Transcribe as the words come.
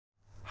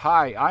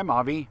Hi, I'm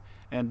Avi,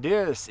 and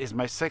this is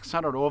my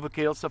 600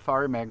 Overkill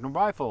Safari Magnum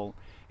rifle.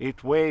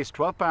 It weighs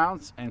 12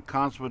 pounds and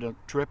comes with a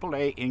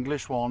AAA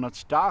English walnut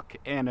stock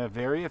and a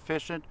very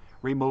efficient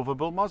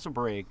removable muzzle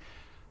brake.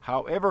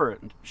 However,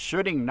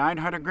 shooting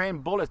 900-grain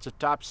bullets at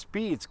top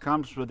speeds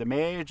comes with a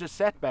major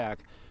setback,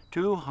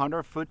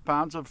 200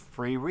 foot-pounds of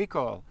free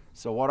recoil.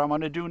 So what I'm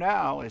going to do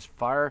now is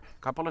fire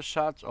a couple of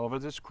shots over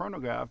this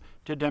chronograph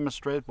to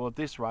demonstrate what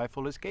this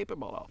rifle is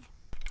capable of.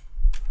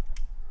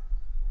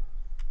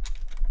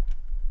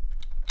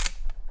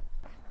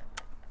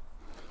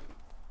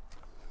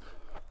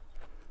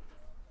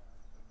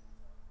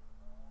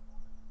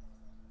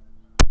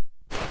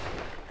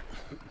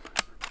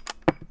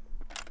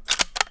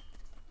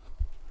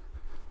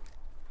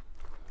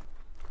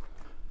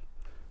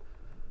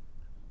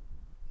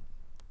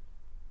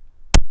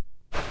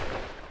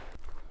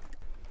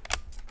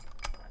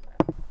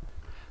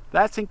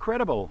 That's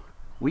incredible.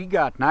 We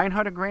got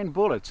 900-grain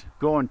bullets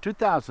going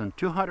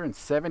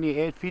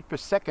 2,278 feet per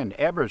second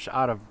average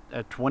out of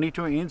a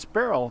 22-inch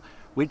barrel,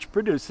 which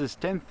produces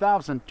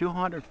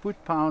 10,200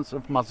 foot-pounds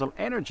of muzzle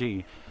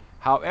energy.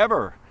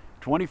 However,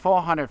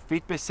 2,400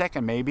 feet per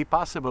second may be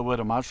possible with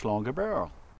a much longer barrel.